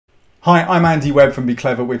Hi, I'm Andy Webb from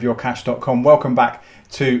BeCleverWithYourCash.com. Welcome back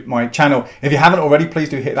to my channel. If you haven't already, please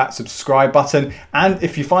do hit that subscribe button. And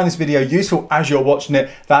if you find this video useful as you're watching it,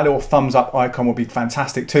 that little thumbs up icon will be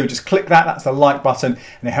fantastic too. Just click that, that's the like button,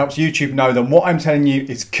 and it helps YouTube know that what I'm telling you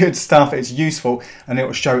is good stuff, it's useful, and it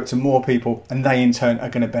will show it to more people, and they in turn are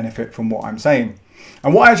going to benefit from what I'm saying.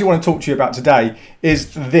 And what I actually want to talk to you about today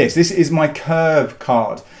is this. This is my Curve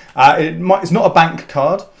card. It's not a bank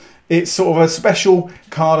card. It's sort of a special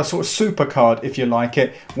card, a sort of super card, if you like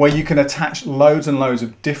it, where you can attach loads and loads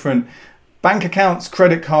of different bank accounts,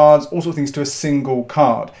 credit cards, all sorts of things to a single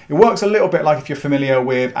card. It works a little bit like if you're familiar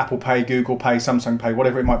with Apple Pay, Google Pay, Samsung Pay,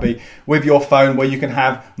 whatever it might be, with your phone, where you can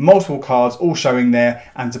have multiple cards all showing there,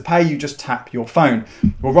 and to pay you just tap your phone.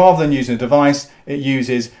 Well, rather than using a device, it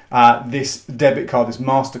uses this debit card, this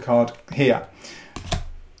MasterCard here.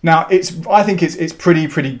 Now, I think it's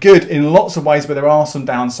pretty good in lots of ways, but there are some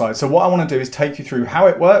downsides. So what I want to do is take you through how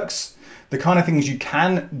it works, the kind of things you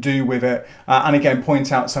can do with it, and again,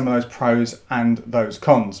 point out some of those pros and those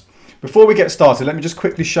cons. Before we get started, let me just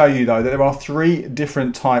quickly show you though that there are 3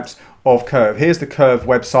 different types of Curve. Here's the Curve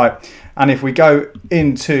website, and if we go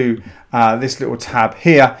into this little tab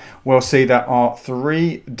here, we'll see there are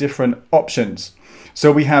 3 different options.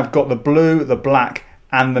 So we have got the blue, the black,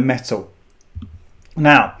 and the metal.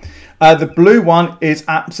 Now, the blue one is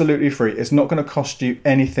absolutely free. It's not going to cost you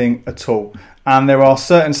anything at all. And there are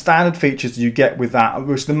certain standard features you get with that,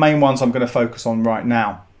 which are the main ones I'm going to focus on right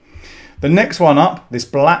now. The next one up, this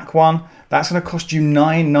black one, that's going to cost you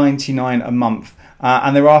 $9.99 a month.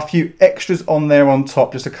 And there are a few extras on there on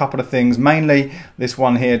top, just a couple of things, mainly this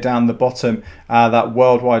one here down the bottom, that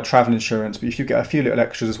worldwide travel insurance, but you get a few little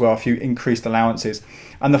extras as well, a few increased allowances.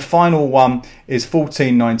 And the final one is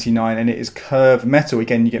 $14.99, and it is Curve Metal.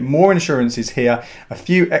 Again, you get more insurances here, a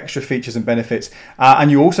few extra features and benefits,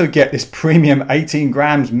 and you also get this premium 18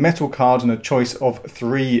 grams metal card in a choice of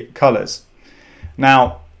 3 colors.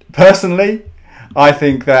 Now, personally, I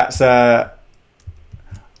think that's a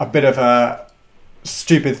bit of a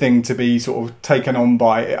stupid thing to be sort of taken on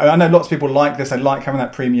by. I know lots of people like this, they like having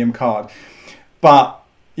that premium card, but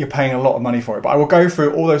you're paying a lot of money for it. But I will go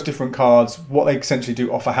through all those different cards, what they essentially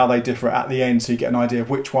do offer, how they differ at the end, so you get an idea of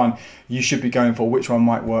which one you should be going for, which one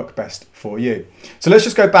might work best for you. So let's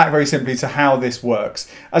just go back very simply to how this works.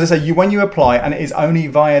 As I say, when you apply, and it is only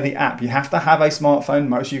via the app, you have to have a smartphone.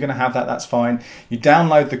 Most of you are going to have that, that's fine. You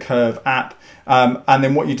download the Curve app, and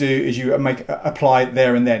then what you do is you apply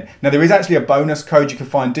there and then. Now, there is actually a bonus code. You can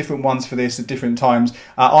find different ones for this at different times.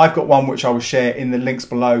 I've got one which I will share in the links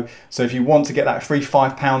below. So if you want to get that free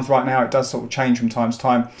 £5 right now, it does sort of change from time to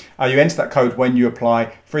time. You enter that code when you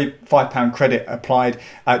apply, free £5 credit applied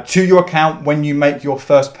to your account when you make your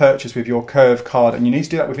first purchase with your Curve card. And you need to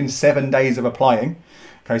do that within 7 days of applying.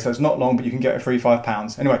 Okay, so it's not long, but you can get a free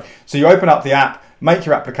 £5. Anyway, so you open up the app, make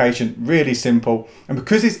your application, really simple. And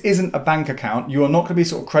because this isn't a bank account, you are not going to be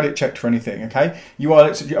sort of credit checked for anything, okay? You are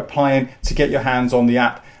literally applying to get your hands on the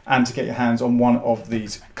app and to get your hands on one of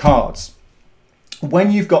these cards.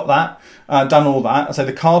 When you've got that, done all that, so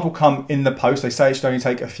the card will come in the post. They say it should only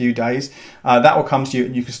take a few days. That will come to you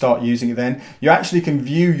and you can start using it then. You actually can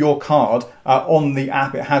view your card on the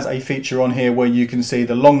app. It has a feature on here where you can see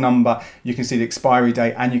the long number, you can see the expiry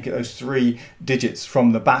date, and you get those 3 digits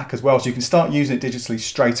from the back as well. So you can start using it digitally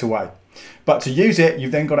straight away. But to use it,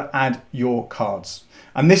 you've then got to add your cards.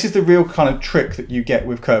 And this is the real kind of trick that you get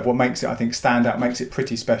with Curve. What makes it, I think, stand out, makes it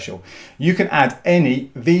pretty special. You can add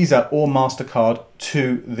any Visa or MasterCard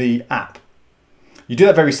to the app. You do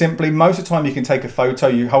that very simply. Most of the time you can take a photo,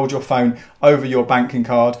 you hold your phone over your banking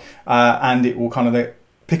card, and it will kind of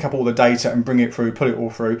pick up all the data and bring it through, put it all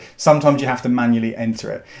through. Sometimes you have to manually enter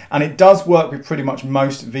it. And it does work with pretty much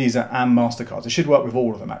most Visa and MasterCards. It should work with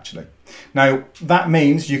all of them actually. Now, that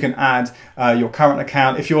means you can add your current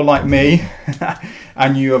account. If you're like me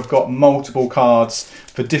and you have got multiple cards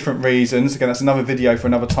for different reasons, again, that's another video for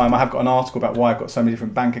another time. I have got an article about why I've got so many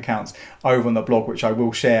different bank accounts over on the blog, which I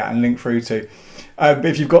will share and link through to. But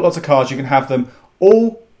if you've got lots of cards, you can have them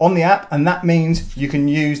all on the app, and that means you can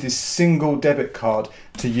use this single debit card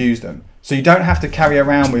to use them. So you don't have to carry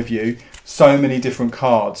around with you so many different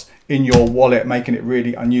cards in your wallet, making it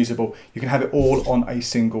really unusable. You can have it all on a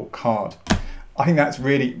single card. I think that's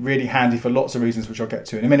really, really handy for lots of reasons, which I'll get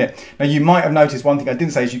to in a minute. Now, you might have noticed one thing I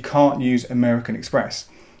didn't say is you can't use American Express.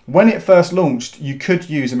 When it first launched, you could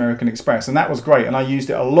use American Express, and that was great, and I used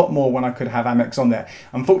it a lot more when I could have Amex on there.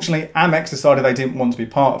 Unfortunately, Amex decided they didn't want to be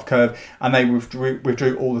part of Curve, and they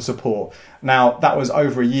withdrew all the support. Now, that was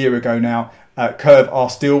over a year ago now. Curve are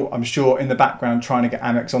still, I'm sure, in the background trying to get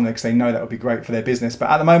Amex on there because they know that would be great for their business. But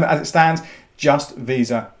at the moment, as it stands, just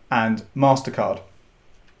Visa and MasterCard.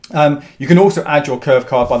 You can also add your Curve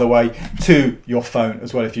card, by the way, to your phone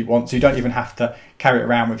as well if you want. So you don't even have to carry it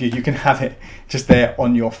around with you. You can have it just there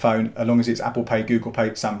on your phone as long as it's Apple Pay, Google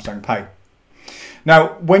Pay, Samsung Pay. Now,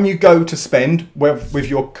 when you go to spend with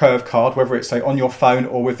your Curve card, whether it's say on your phone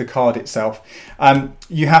or with the card itself,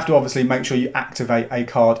 you have to obviously make sure you activate a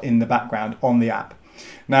card in the background on the app.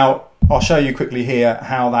 Now, I'll show you quickly here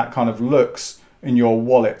how that kind of looks in your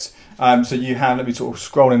wallet. So you have, let me sort of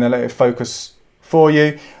scroll in there, let it focus for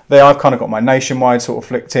you. There I've kind of got my Nationwide sort of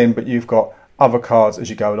flicked in, but you've got other cards as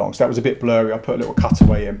you go along. So that was a bit blurry, I put a little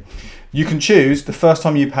cutaway in. You can choose, the first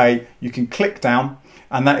time you pay, you can click down,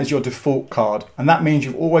 and that is your default card. And that means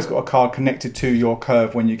you've always got a card connected to your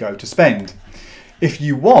Curve when you go to spend. If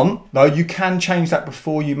you want, though, you can change that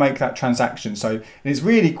before you make that transaction. So it's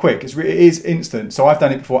really quick, it is instant. So I've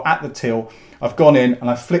done it before at the till. I've gone in and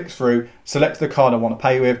I've flicked through, selected the card I want to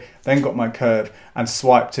pay with, then got my Curve and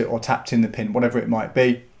swiped it or tapped in the pin, whatever it might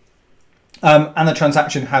be. And the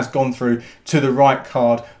transaction has gone through to the right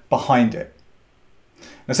card behind it.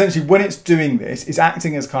 And essentially, when it's doing this, it's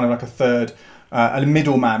acting as kind of like a third, a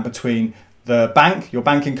middleman between the bank, your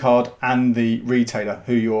banking card, and the retailer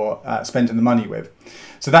who you're spending the money with.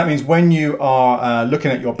 So that means when you are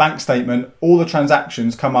looking at your bank statement, all the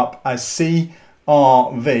transactions come up as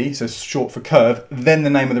CRV, so short for Curve, then the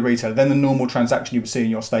name of the retailer, then the normal transaction you would see in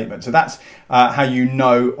your statement. So that's how you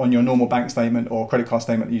know on your normal bank statement or credit card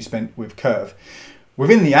statement that you spent with Curve.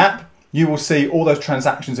 Within the app, you will see all those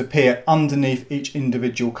transactions appear underneath each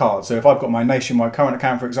individual card. So if I've got my Nationwide current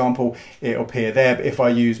account, for example, it'll appear there. But if I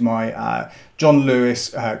use my John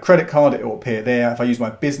Lewis credit card, it will appear there. If I use my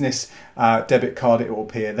business debit card, it will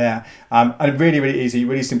appear there. And really, really easy,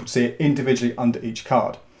 really simple to see it individually under each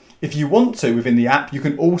card. If you want to, within the app, you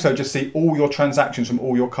can also just see all your transactions from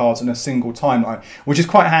all your cards in a single timeline, which is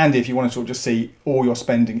quite handy if you want to sort of just see all your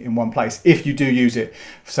spending in one place, if you do use it,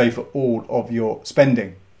 say, for all of your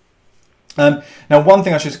spending. Now, one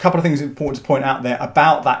thing, a couple of things important to point out there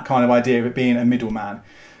about that kind of idea of it being a middleman.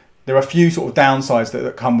 There are a few sort of downsides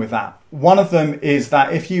that come with that. One of them is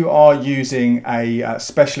that if you are using a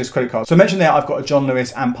specialist credit card, so I mentioned there I've got a John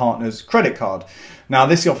Lewis and Partners credit card. Now,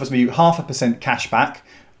 this offers me 0.5% cash back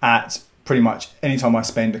at pretty much any time I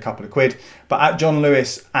spend a couple of quid, but at John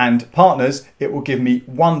Lewis and Partners, it will give me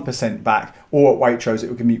 1% back, or at Waitrose, it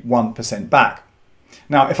will give me 1% back.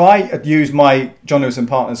 Now, if I use my John Lewis and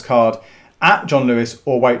Partners card at John Lewis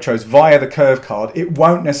or Waitrose via the Curve card, it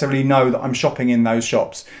won't necessarily know that I'm shopping in those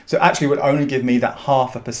shops. So actually it would only give me that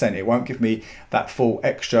 0.5%. It won't give me that full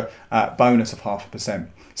extra bonus of 0.5%.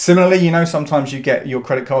 Similarly, you know, sometimes you get your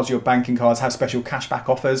credit cards, your banking cards have special cashback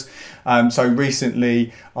offers. So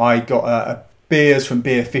recently I got beers from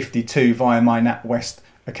Beer 52 via my NatWest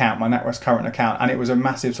account, my NatWest current account, and it was a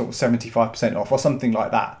massive sort of 75% off or something like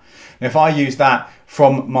that. Now, if I use that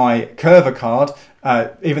from my Curve card,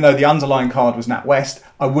 even though the underlying card was NatWest,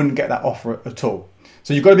 I wouldn't get that offer at all.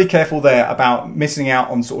 So you've got to be careful there about missing out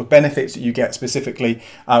on sort of benefits that you get specifically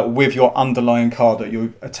with your underlying card that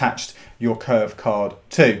you've attached your Curve card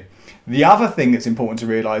to. The other thing that's important to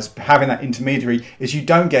realise, having that intermediary, is you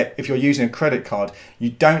don't get, if you're using a credit card, you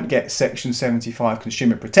don't get Section 75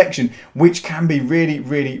 consumer protection, which can be really,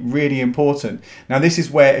 really, really important. Now, this is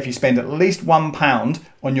where if you spend at least £1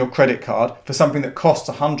 on your credit card for something that costs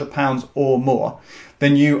 £100 or more,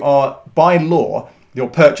 then you are, by law, your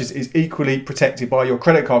purchase is equally protected by your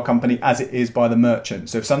credit card company as it is by the merchant.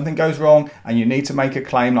 So if something goes wrong and you need to make a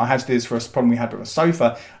claim, like I had to do this for a problem we had with a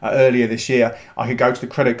sofa earlier this year, I could go to the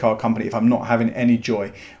credit card company if I'm not having any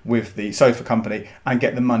joy with the sofa company and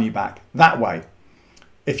get the money back that way.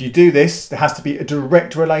 If you do this, there has to be a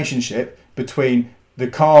direct relationship between the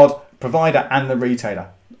card provider and the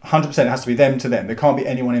retailer. 100% it has to be them to them. There can't be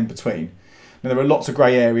anyone in between. Now, there are lots of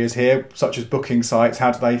grey areas here, such as booking sites,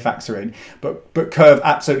 how do they factor in? But Curve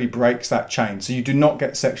absolutely breaks that chain. So you do not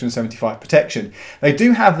get Section 75 protection. They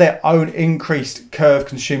do have their own increased Curve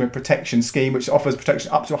consumer protection scheme, which offers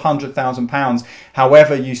protection up to £100,000,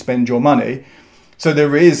 however you spend your money. So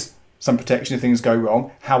there is some protection if things go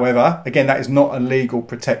wrong. However, again, that is not a legal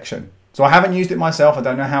protection. So I haven't used it myself. I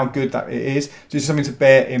don't know how good that it is. So it's something to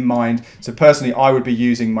bear in mind. So personally, I would be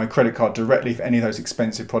using my credit card directly for any of those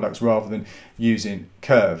expensive products rather than using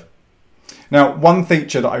Curve. Now, one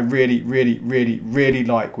feature that I really, really, really, really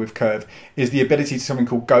like with Curve is the ability to something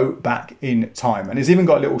called go back in time. And it's even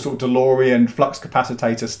got a little sort of DeLorean flux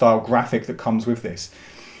capacitor style graphic that comes with this.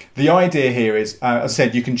 The idea here is, as I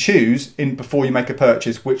said, you can choose before you make a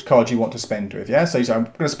purchase which card you want to spend with. Yeah, so you say, I'm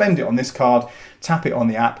going to spend it on this card, tap it on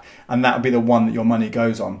the app, and that'll be the one that your money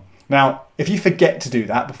goes on. Now, if you forget to do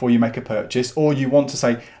that before you make a purchase, or you want to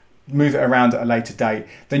say, move it around at a later date,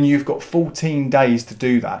 then you've got 14 days to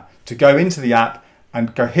do that, to go into the app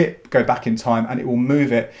and go back in time, and it will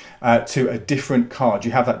move it to a different card.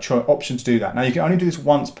 You have that option to do that. Now you can only do this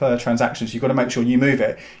once per transaction, so you've got to make sure you move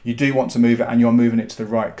it. You do want to move it and you're moving it to the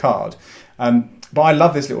right card. But I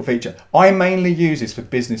love this little feature. I mainly use this for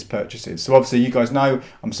business purchases. So obviously you guys know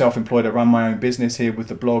I'm self-employed. I run my own business here with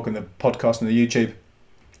the blog and the podcast and the YouTube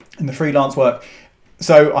and the freelance work.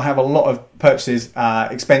 So I have a lot of purchases,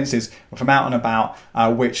 expenses from out and about,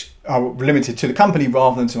 which are limited to the company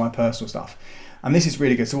rather than to my personal stuff. And this is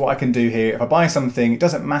really good. So what I can do here, if I buy something, it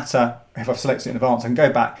doesn't matter if I've selected it in advance, I can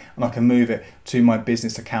go back and I can move it to my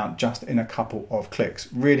business account just in a couple of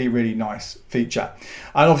clicks. Really, really nice feature.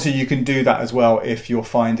 And obviously you can do that as well if you're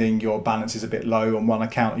finding your balance is a bit low on one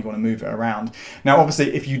account, you want to move it around. Now,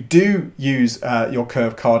 obviously, if you do use your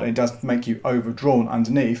Curve card and it does make you overdrawn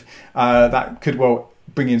underneath, that could well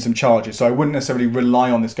bring in some charges. So I wouldn't necessarily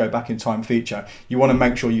rely on this go back in time feature. You want to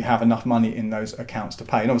make sure you have enough money in those accounts to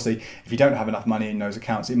pay. And obviously, if you don't have enough money in those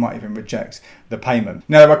accounts, it might even reject the payment.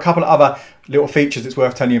 Now, there are a couple of other little features it's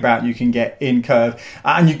worth telling you about you can get in Curve.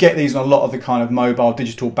 And you get these on a lot of the kind of mobile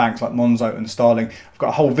digital banks like Monzo and Starling. I've got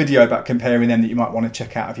a whole video about comparing them that you might want to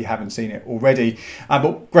check out if you haven't seen it already.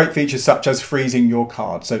 But great features such as freezing your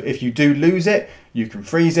card. So if you do lose it, you can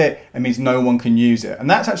freeze it. It means no one can use it. And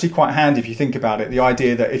that's actually quite handy if you think about it. The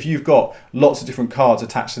idea that if you've got lots of different cards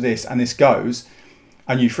attached to this and this goes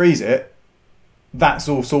and you freeze it, that's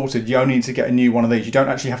all sorted. You only need to get a new one of these. You don't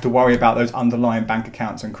actually have to worry about those underlying bank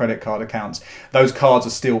accounts and credit card accounts. Those cards are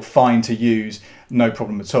still fine to use, no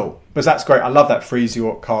problem at all. But that's great. I love that freeze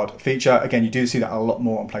your card feature. Again, you do see that a lot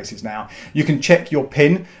more on places now. You can check your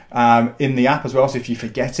PIN in the app as well. So if you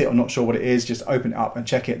forget it or not sure what it is, just open it up and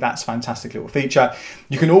check it. That's a fantastic little feature.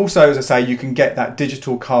 You can also, as I say, you can get that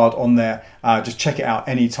digital card on there. Just check it out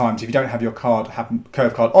anytime. So if you don't have your card,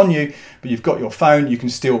 Curve card on you, but you've got your phone, you can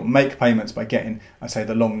still make payments by getting, I say,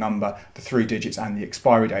 the long number, the 3 digits and the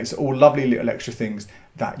expiry date. So all lovely little extra things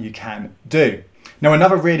that you can do. Now,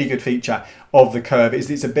 another really good feature of the Curve is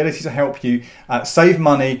its ability to help you save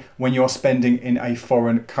money when you're spending in a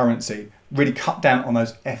foreign currency. Really cut down on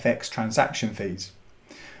those FX transaction fees.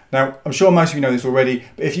 Now, I'm sure most of you know this already,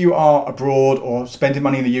 but if you are abroad or spending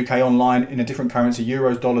money in the UK online in a different currency,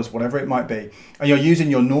 euros, dollars, whatever it might be, and you're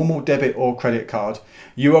using your normal debit or credit card,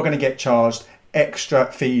 you are going to get charged extra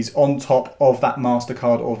fees on top of that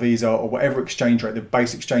MasterCard or Visa or whatever exchange rate, the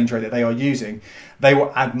base exchange rate that they are using. They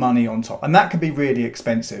will add money on top, and that can be really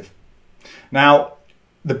expensive. Now,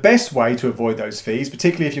 the best way to avoid those fees,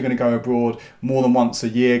 particularly if you're going to go abroad more than once a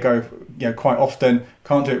year, go quite often,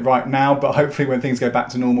 can't do it right now, but hopefully when things go back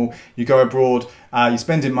to normal, you go abroad, you're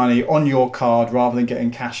spending money on your card rather than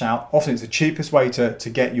getting cash out. Often it's the cheapest way to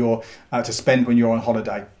get your to spend when you're on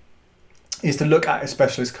holiday, is to look at a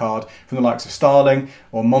specialist card from the likes of Starling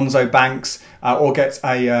or Monzo banks, or get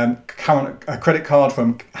a credit card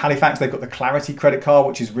from Halifax. They've got the Clarity credit card,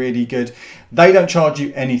 which is really good. They don't charge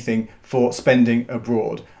you anything for spending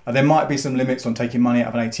abroad. There might be some limits on taking money out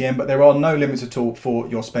of an ATM, but there are no limits at all for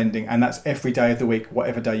your spending, and that's every day of the week.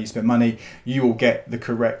 Whatever day you spend money, you will get the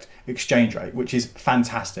correct exchange rate, which is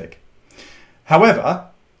fantastic. However,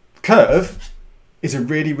 Curve is a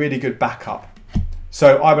really, really good backup.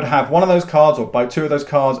 So I would have one of those cards or buy 2 of those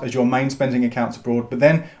cards as your main spending accounts abroad, but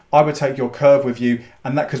then I would take your Curve with you,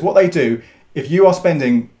 and that, because what they do, if you are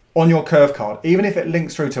spending on your Curve card, even if it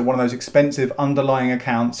links through to one of those expensive underlying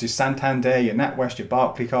accounts, your Santander, your NatWest, your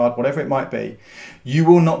Barclays card, whatever it might be, you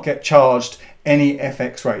will not get charged any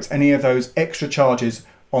FX rates, any of those extra charges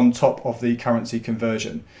on top of the currency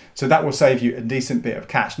conversion. So that will save you a decent bit of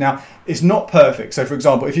cash. Now, it's not perfect. So for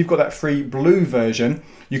example, if you've got that free blue version,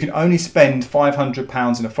 you can only spend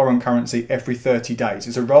 £500 in a foreign currency every 30 days.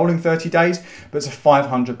 It's a rolling 30 days, but it's a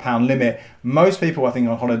 £500 limit. Most people, I think,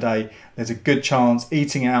 on holiday, there's a good chance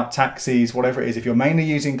eating out, taxis, whatever it is, if you're mainly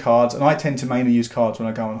using cards, and I tend to mainly use cards when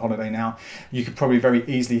I go on holiday now, you could probably very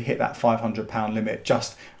easily hit that £500 limit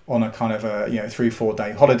just on a kind of a 3-4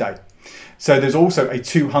 day holiday. So there's also a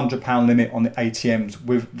 £200 limit on the ATMs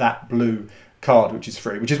with that blue card, which is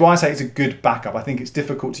free, which is why I say it's a good backup. I think it's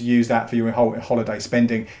difficult to use that for your whole holiday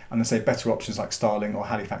spending, and I say better options like Starling or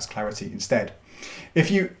Halifax Clarity instead. If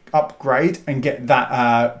you upgrade and get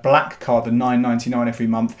that black card, the $9.99 every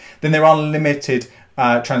month, then there are limited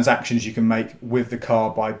transactions you can make with the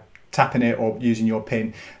card by tapping it or using your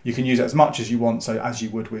PIN. You can use it as much as you want, so as you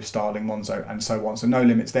would with Starling, Monzo and so on, so no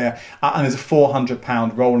limits there. And there's a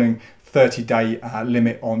 £400 rolling 30-day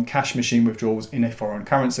limit on cash machine withdrawals in a foreign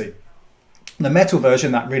currency. The metal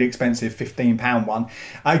version, that really expensive £15 one,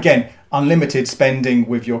 again, unlimited spending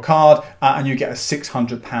with your card, and you get a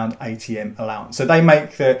 £600 ATM allowance. So they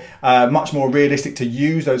make it much more realistic to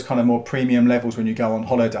use those kind of more premium levels when you go on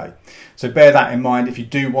holiday. So bear that in mind. If you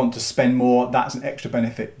do want to spend more, that's an extra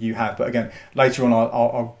benefit you have. But again, later on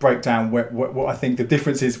I'll break down what I think the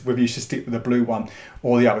difference is whether you should stick with the blue one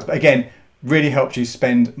or the others. But again, really helps you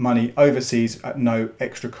spend money overseas at no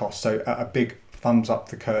extra cost. So a big thumbs up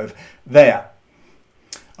the curve there.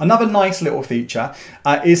 Another nice little feature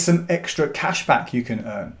is some extra cashback you can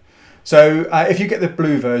earn. So if you get the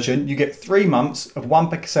blue version, you get 3 months of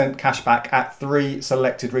 1% cashback at 3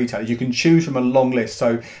 selected retailers. You can choose from a long list.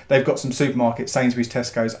 So they've got some supermarkets, Sainsbury's,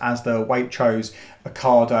 Tesco's, Asda, Waitrose,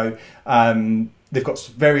 Ocado. They've got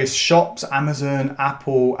various shops, Amazon,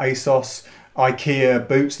 Apple, ASOS, IKEA,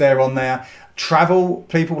 Boots, they're on there. Travel,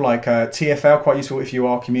 people like TfL, quite useful if you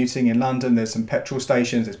are commuting in London. There's some petrol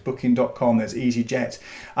stations, there's booking.com, there's EasyJet,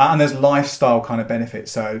 and there's lifestyle kind of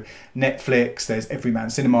benefits. So Netflix, there's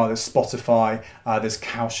Everyman Cinema, there's Spotify, there's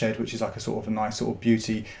Cowshed, which is like a sort of a nice sort of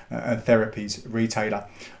beauty and therapies retailer.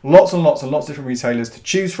 Lots and lots and lots of different retailers to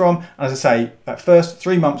choose from. And as I say, that first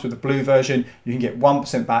 3 months with the blue version, you can get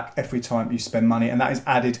 1% back every time you spend money, and that is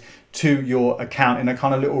added to your account in a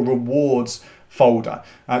kind of little rewards folder.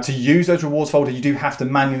 To use those rewards folder, you do have to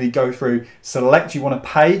manually go through, select you want to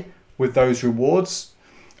pay with those rewards,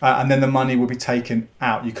 and then the money will be taken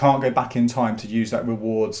out. You can't go back in time to use that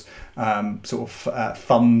rewards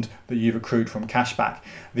fund that you've accrued from cashback.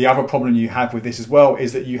 The other problem you have with this as well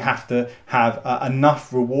is that you have to have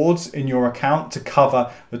enough rewards in your account to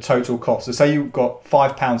cover the total cost. So say you've got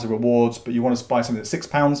 £5 of rewards, but you want to buy something at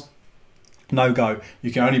 £6, no go.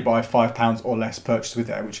 You can only buy £5 or less purchased with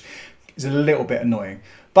there, which is a little bit annoying.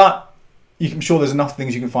 But I'm sure there's enough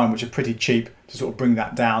things you can find which are pretty cheap to sort of bring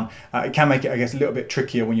that down. It can make it, I guess, a little bit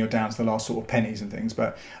trickier when you're down to the last sort of pennies and things.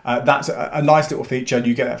 But that's a nice little feature.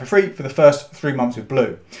 You get that for free for the first 3 months with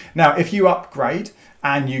blue. Now, if you upgrade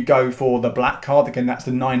and you go for the black card, again, that's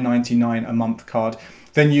the $9.99 a month card,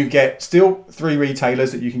 then you get still 3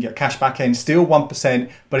 retailers that you can get cash back in, still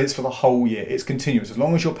 1%, but it's for the whole year. It's continuous. As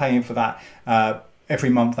long as you're paying for that every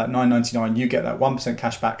month, that $9.99, you get that 1%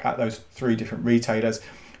 cash back at those 3 different retailers.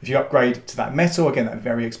 If you upgrade to that metal, again, that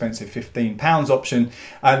very expensive £15 option,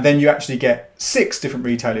 and then you actually get 6 different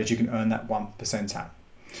retailers you can earn that 1% at.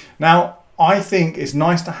 Now, I think it's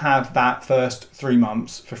nice to have that first 3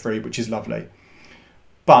 months for free, which is lovely.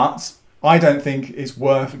 But I don't think it's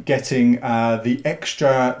worth getting the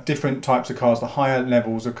extra different types of cards, the higher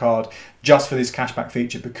levels of card, just for this cashback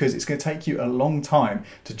feature, because it's going to take you a long time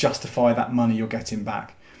to justify that money you're getting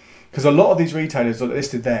back. Because a lot of these retailers are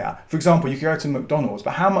listed there. For example, you could go to McDonald's,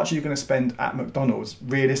 but how much are you going to spend at McDonald's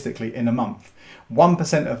realistically in a month?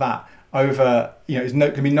 1% of that over, is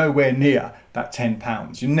going to be nowhere near that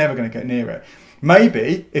 £10. You're never going to get near it.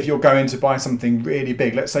 Maybe if you're going to buy something really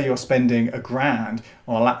big, let's say you're spending £1,000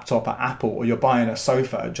 on a laptop at Apple, or you're buying a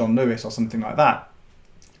sofa at John Lewis or something like that,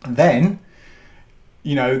 then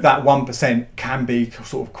that 1% can be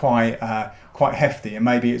sort of quite hefty, and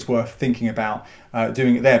maybe it's worth thinking about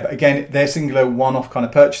doing it there. But again, they're singular one-off kind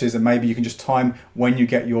of purchases, and maybe you can just time when you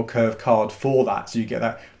get your Curve card for that, so you get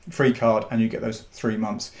that free card and you get those 3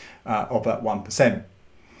 months of that 1%.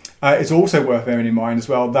 It's also worth bearing in mind as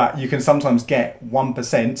well that you can sometimes get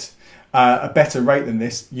 1% a better rate than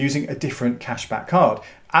this using a different cashback card.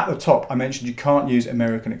 At the top, I mentioned you can't use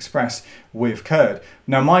American Express with Curve.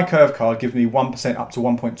 Now, my Curve card gives me 1% up to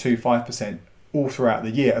 1.25% all throughout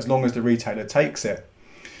the year, as long as the retailer takes it.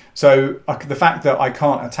 So the fact that I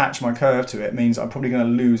can't attach my Curve to it means I'm probably going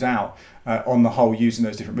to lose out on the whole using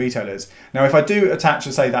those different retailers. Now, if I do attach,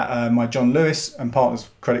 to say that my John Lewis and Partners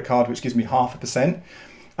credit card, which gives me 0.5%,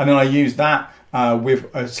 and then I use that with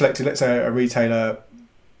a selected, let's say a retailer,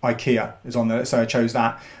 IKEA is on there, let's say I chose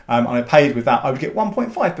that, and I paid with that, I would get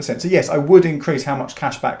 1.5%. So yes, I would increase how much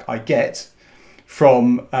cashback I get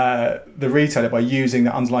from the retailer by using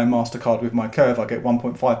the underlying MasterCard with my Curve. I get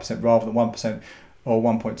 1.5% rather than 1% or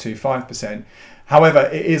 1.25%. However,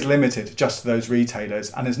 it is limited just to those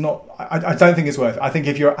retailers, and it's not. I don't think it's worth it. I think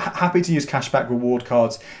if you're happy to use cashback reward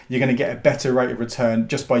cards, you're going to get a better rate of return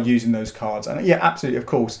just by using those cards. And yeah, absolutely, of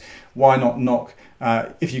course, why not knock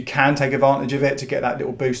if you can take advantage of it to get that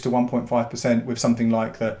little boost to 1.5% with something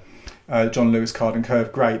like the John Lewis card and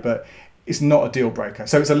Curve, great, but it's not a deal breaker.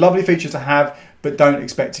 So it's a lovely feature to have, but don't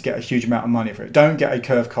expect to get a huge amount of money for it. Don't get a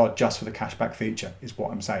Curve card just for the cashback feature, is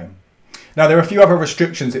what I'm saying. Now, there are a few other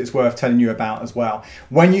restrictions that it's worth telling you about as well.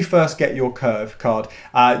 When you first get your Curve card,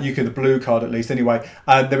 the blue card at least anyway,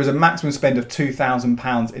 there is a maximum spend of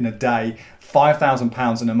 £2,000 in a day,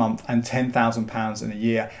 £5,000 in a month, and £10,000 in a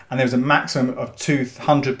year. And there's a maximum of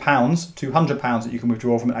 £200 that you can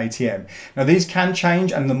withdraw from an ATM. Now, these can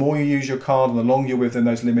change, and the more you use your card and the longer you're with them,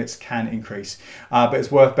 those limits can increase. But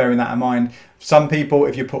it's worth bearing that in mind. Some people,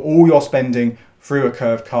 if you put all your spending through a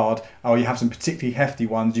Curve card, or you have some particularly hefty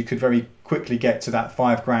ones, you could very quickly get to that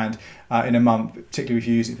 £5,000 in a month, particularly if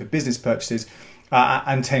you use it for business purchases,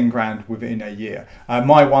 and 10 grand within a year.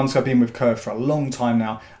 My ones, I've been with Curve for a long time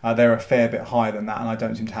now, they're a fair bit higher than that, and I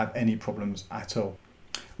don't seem to have any problems at all.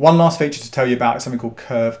 One last feature to tell you about is something called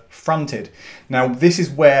Curve Fronted. Now, this is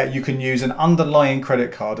where you can use an underlying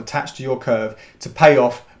credit card attached to your Curve to pay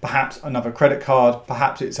off perhaps another credit card,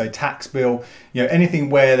 perhaps it's a tax bill, anything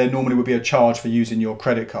where there normally would be a charge for using your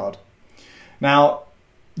credit card. Now,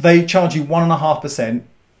 they charge you 1.5%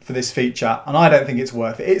 for this feature, and I don't think it's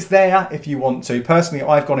worth it. It's there if you want to. Personally,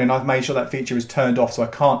 I've gone in, I've made sure that feature is turned off so I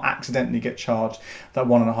can't accidentally get charged that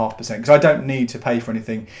 1.5%, because I don't need to pay for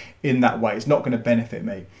anything in that way. It's not going to benefit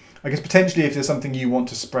me. I guess potentially if there's something you want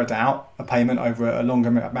to spread out a payment over a longer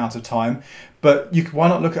amount of time, but why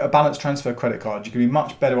not look at a balance transfer credit card? You could be a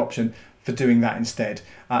much better option for doing that instead.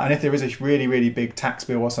 And if there is a really, really big tax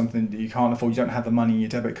bill or something that you can't afford, you don't have the money in your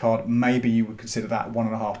debit card, maybe you would consider that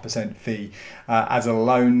 1.5% fee as a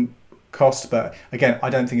loan cost. But again,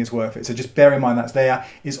 I don't think it's worth it. So just bear in mind that's there.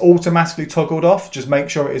 It's automatically toggled off. Just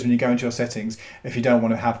make sure it is when you go into your settings if you don't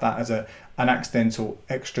want to have that as an accidental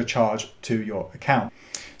extra charge to your account.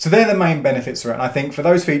 So they're the main benefits for it. And I think for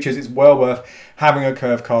those features, it's well worth having a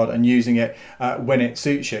Curve card and using it when it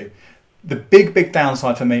suits you. The big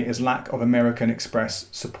downside for me is lack of American Express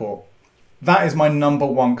support. That is my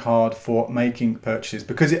 #1 card for making purchases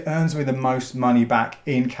because it earns me the most money back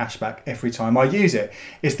in cashback every time I use it.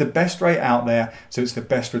 It's the best rate out there, so it's the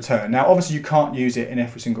best return. Now, obviously you can't use it in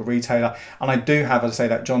every single retailer, and I do have, as I say,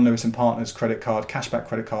 that John Lewis and Partners credit card, cashback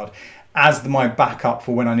credit card, as my backup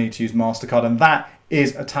for when I need to use MasterCard, and that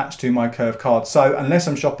is attached to my Curve card. So unless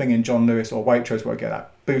I'm shopping in John Lewis or Waitrose where I get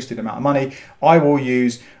that boosted amount of money, I will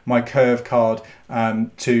use my Curve card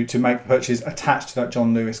to make purchases attached to that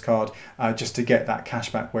John Lewis card just to get that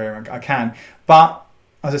cashback where I can. But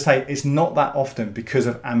as I say, it's not that often because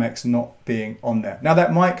of Amex not being on there. Now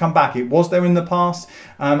that might come back. It was there in the past,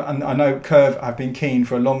 and I know Curve have been keen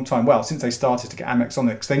for a long time, well, since they started to get Amex on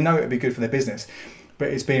there, because they know it would be good for their business. But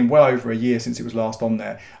it's been well over a year since it was last on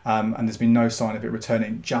there, and there's been no sign of it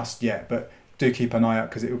returning just yet. But do keep an eye out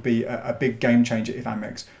because it would be a big game changer if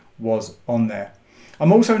Amex was on there.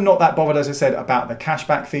 I'm also not that bothered, as I said, about the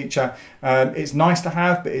cashback feature. It's nice to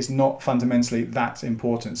have, but it's not fundamentally that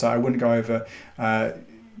important. So I wouldn't go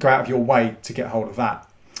out of your way to get hold of that.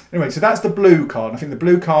 Anyway, so that's the blue card. I think the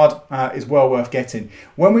blue card is well worth getting.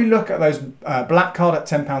 When we look at those black card at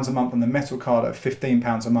 £10 a month and the metal card at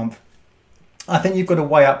 £15 a month, I think you've got to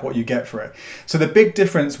weigh up what you get for it. So the big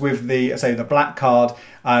difference with the black card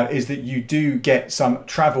is that you do get some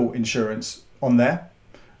travel insurance on there,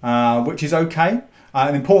 which is okay.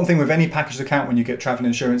 An important thing with any packaged account when you get travel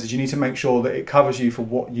insurance is you need to make sure that it covers you for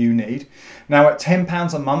what you need. Now at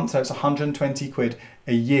 £10 a month, so it's 120 quid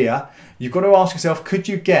a year, you've got to ask yourself, could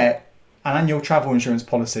you get an annual travel insurance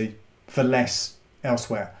policy for less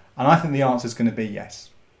elsewhere? And I think the answer is going to be yes.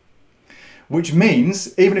 Which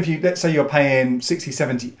means, even if let's say you're paying 60,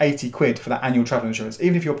 70, 80 quid for that annual travel insurance,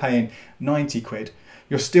 even if you're paying 90 quid,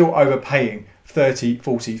 you're still overpaying 30,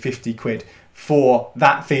 40, 50 quid for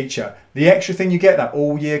that feature. The extra thing you get, that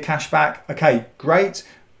all year cashback, okay, great,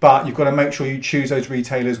 but you've got to make sure you choose those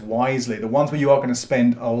retailers wisely, the ones where you are going to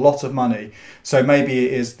spend a lot of money. So maybe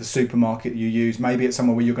it is the supermarket you use, maybe it's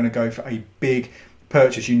somewhere where you're going to go for a big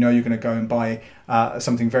purchase, you know you're going to go and buy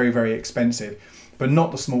something very, very expensive. But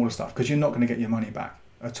not the smaller stuff, because you're not going to get your money back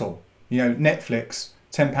at all. Netflix,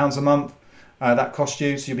 £10 a month, that costs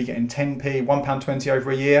you, so you'll be getting 10p, £1.20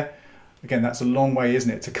 over a year. Again, that's a long way,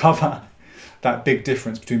 isn't it, to cover that big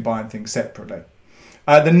difference between buying things separately.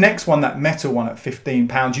 The next one, that metal one at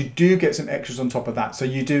 £15, you do get some extras on top of that. So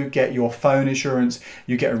you do get your phone insurance,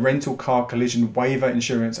 you get a rental car collision waiver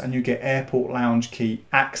insurance, and you get airport lounge key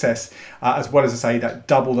access, as well as, I say, that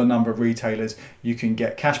double the number of retailers you can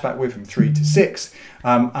get cashback with from 3 to 6.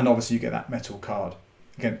 And obviously you get that metal card.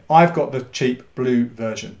 Again, I've got the cheap blue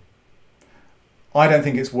version. I don't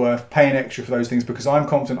think it's worth paying extra for those things because I'm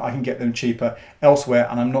confident I can get them cheaper elsewhere,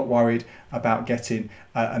 and I'm not worried about getting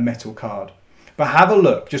a metal card. But have a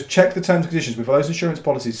look, just check the terms and conditions with those insurance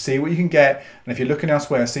policies, see what you can get, and if you're looking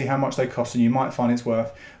elsewhere, see how much they cost, and you might find it's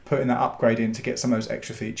worth putting that upgrade in to get some of those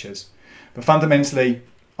extra features. But fundamentally,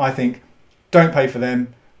 I think Don't pay for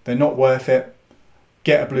them. They're not worth it.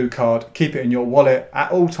 Get a blue card. Keep it in your wallet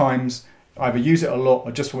at all times. Either use it a lot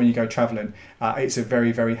or just for when you go traveling. It's a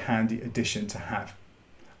very, very handy addition to have.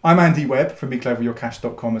 I'm Andy Webb from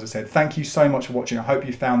BeCleverWithYourCash.com. As I said, thank you so much for watching. I hope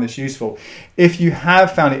you found this useful. If you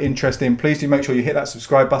have found it interesting, please do make sure you hit that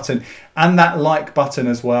subscribe button and that like button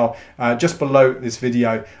as well, just below this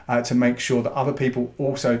video, to make sure that other people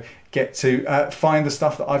also get to find the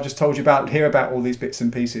stuff that I've just told you about, hear about all these bits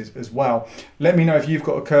and pieces as well. Let me know if you've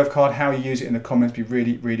got a curve card, how you use it in the comments. Be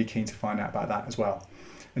really, really keen to find out about that as well.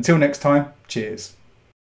 Until next time, cheers.